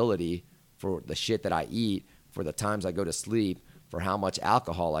accountability for the shit that I eat, for the times I go to sleep, for how much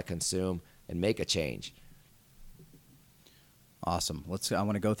alcohol I consume, and make a change. Awesome. I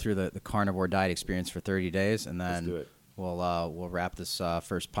want to go through the carnivore diet experience for 30 days, and Let's do then it. we'll wrap this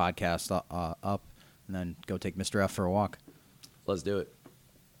first podcast up, and then go take Mr. F for a walk. Let's do it.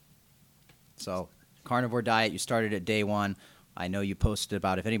 So, carnivore diet, you started at day one. I know you posted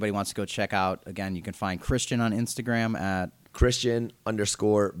about, if anybody wants to go check out, again, you can find Christian on Instagram at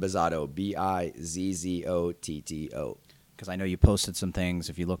Christian_Bizotto, Bizzotto. because I know you posted some things.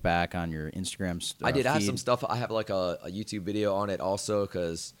 If you look back on your Instagram I did have feed. some stuff. I have like a YouTube video on it also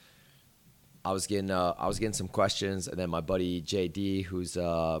because I was getting some questions, and then my buddy JD, who's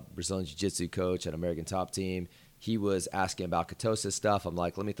a Brazilian Jiu-Jitsu coach at American Top Team, he was asking about ketosis stuff. I'm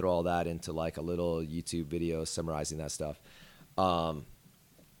like, let me throw all that into like a little YouTube video summarizing that stuff. So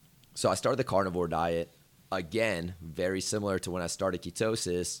I started the carnivore diet. Again, very similar to when I started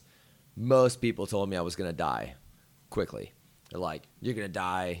ketosis. Most people told me I was going to die quickly. They're like, you're going to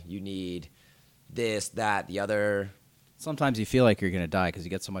die. You need this, that, the other. Sometimes you feel like you're going to die because you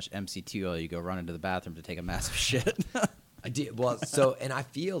get so much MCT oil, you go run into the bathroom to take a massive shit. I did. Well, so, and I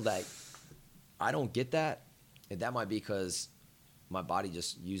feel like I don't get that. And that might be because my body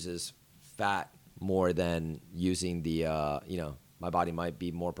just uses fat more than using the, you know, my body might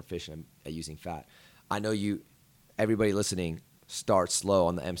be more proficient at using fat. I know everybody listening, start slow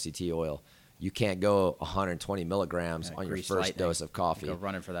on the MCT oil. You can't go 120 milligrams on your grease first lightning. dose of coffee. Go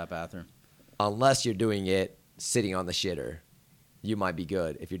running for that bathroom. Unless you're doing it sitting on the shitter, you might be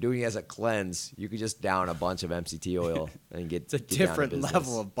good. If you're doing it as a cleanse, you could just down a bunch of MCT oil and get It's a get down to different business.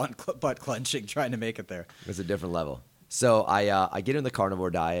 level of butt clenching trying to make it there. It's a different level. So I get in the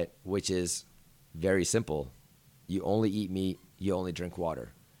carnivore diet, which is very simple. You only eat meat. You only drink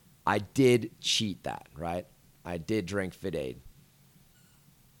water. I did cheat that, right? I did drink Fit Aid.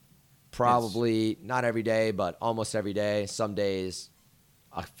 Probably not every day, but almost every day. Some days,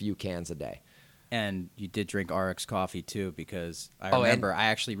 a few cans a day. And you did drink RX coffee too, because I Oh, and- remember I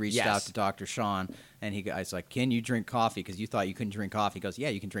actually reached Yes. out to Dr. Sean, and I was like, "Can you drink coffee?" Because you thought you couldn't drink coffee. He goes, "Yeah,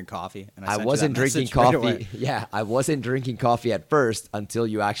 you can drink coffee." And I sent you wasn't that drinking message right coffee. away. Yeah, I wasn't drinking coffee at first until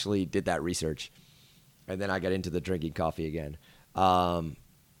you actually did that research. And then I got into the drinking coffee again.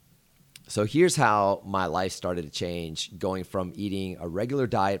 So here's how my life started to change, going from eating a regular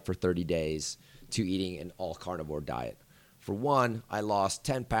diet for 30 days to eating an all-carnivore diet. For one, I lost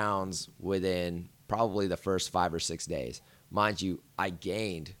 10 pounds within probably the first 5 or 6 days. Mind you, I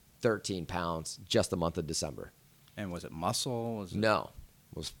gained 13 pounds just the month of December. And was it muscle? Was it, No,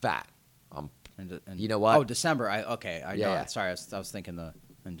 it was fat. You know what? Oh, December. Yeah. Sorry, I was thinking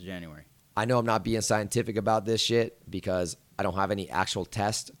in January. I know I'm not being scientific about this shit because I don't have any actual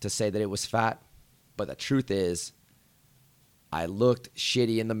test to say that it was fat. But the truth is, I looked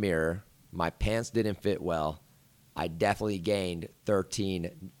shitty in the mirror. My pants didn't fit well. I definitely gained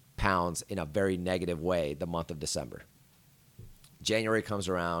 13 pounds in a very negative way the month of December. January comes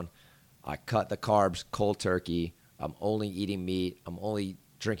around. I cut the carbs cold turkey. I'm only eating meat. I'm only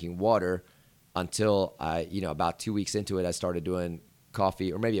drinking water until about 2 weeks into it, I started doing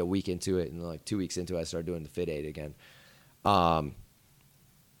coffee, or maybe a week into it, and like 2 weeks into it, I started doing the Fit Aid again. I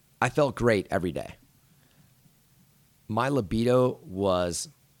felt great every day. My libido was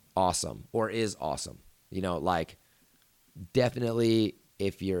awesome, or is awesome. Definitely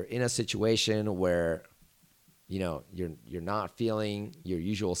if you're in a situation where, you're not feeling your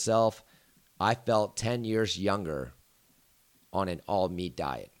usual self, I felt 10 years younger on an all-meat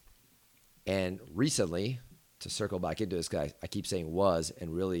diet. And recently, to circle back into this guy, I keep saying was,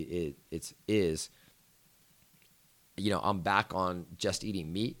 and really it is, I'm back on just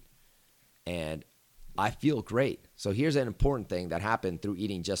eating meat, and I feel great. So here's an important thing that happened through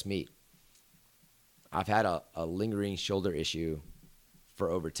eating just meat. I've had a lingering shoulder issue for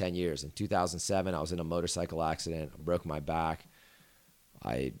over 10 years. In 2007, I was in a motorcycle accident. I broke my back.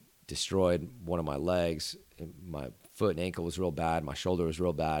 I destroyed one of my legs. My foot and ankle was real bad. My shoulder was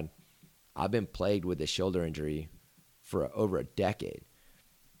real bad. I've been plagued with this shoulder injury for over a decade.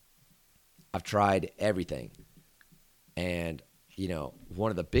 I've tried everything. And,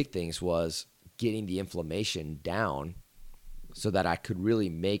 one of the big things was getting the inflammation down so that I could really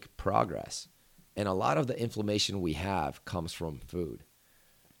make progress. And a lot of the inflammation we have comes from food.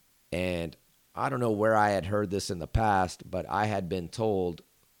 And I don't know where I had heard this in the past, but I had been told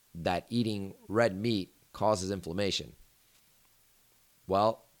that eating red meat causes inflammation.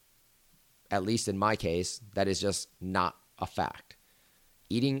 Well, at least in my case, that is just not a fact.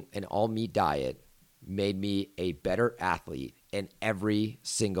 Eating an all-meat diet made me a better athlete in every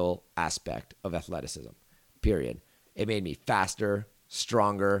single aspect of athleticism, period. It made me faster,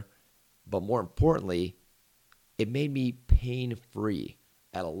 stronger, but more importantly, it made me pain-free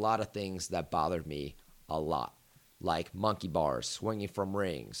at a lot of things that bothered me a lot, like monkey bars, swinging from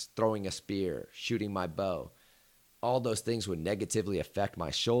rings, throwing a spear, shooting my bow. All those things would negatively affect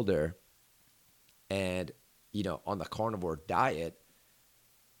my shoulder. And, on the carnivore diet,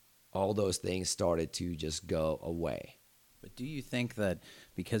 all those things started to just go away. But do you think that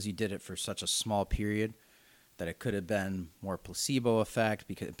because you did it for such a small period, that it could have been more placebo effect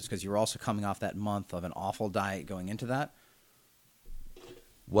because you were also coming off that month of an awful diet going into that?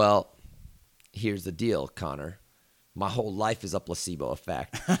 Well, here's the deal, Connor. My whole life is a placebo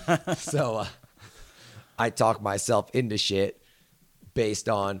effect. So I talk myself into shit based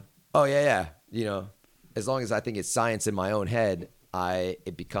on, as long as I think it's science in my own head,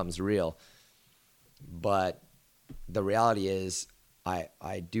 it becomes real. But the reality is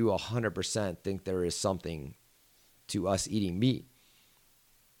I do 100% think there is something to us eating meat.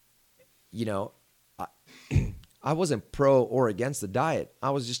 I wasn't pro or against the diet. I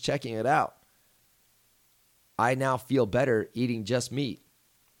was just checking it out. I now feel better eating just meat.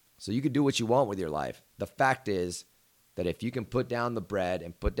 So you can do what you want with your life. The fact is that if you can put down the bread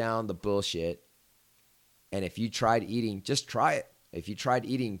and put down the bullshit, and if you tried eating, just try it. If you tried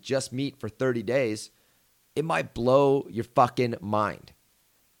eating just meat for 30 days, it might blow your fucking mind.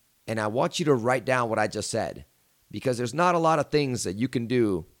 And I want you to write down what I just said, because there's not a lot of things that you can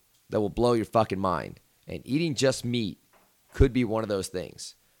do that will blow your fucking mind. And eating just meat could be one of those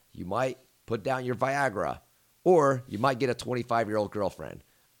things. You might put down your Viagra, or you might get a 25-year-old girlfriend.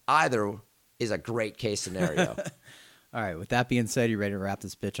 Either is a great case scenario. All right. With that being said, you ready to wrap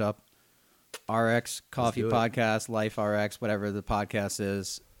this bitch up? RX Coffee Podcast, Life RX, whatever the podcast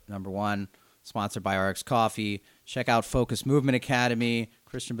is. Number 1, sponsored by RX Coffee. Check out Focus Movement Academy,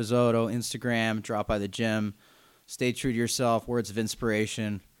 Christian Bizzotto, Instagram, drop by the gym. Stay true to yourself. Words of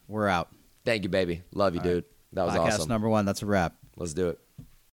inspiration. We're out. Thank you, baby. Love you, dude. That was Podcast awesome. number 1. That's a wrap. Let's do it.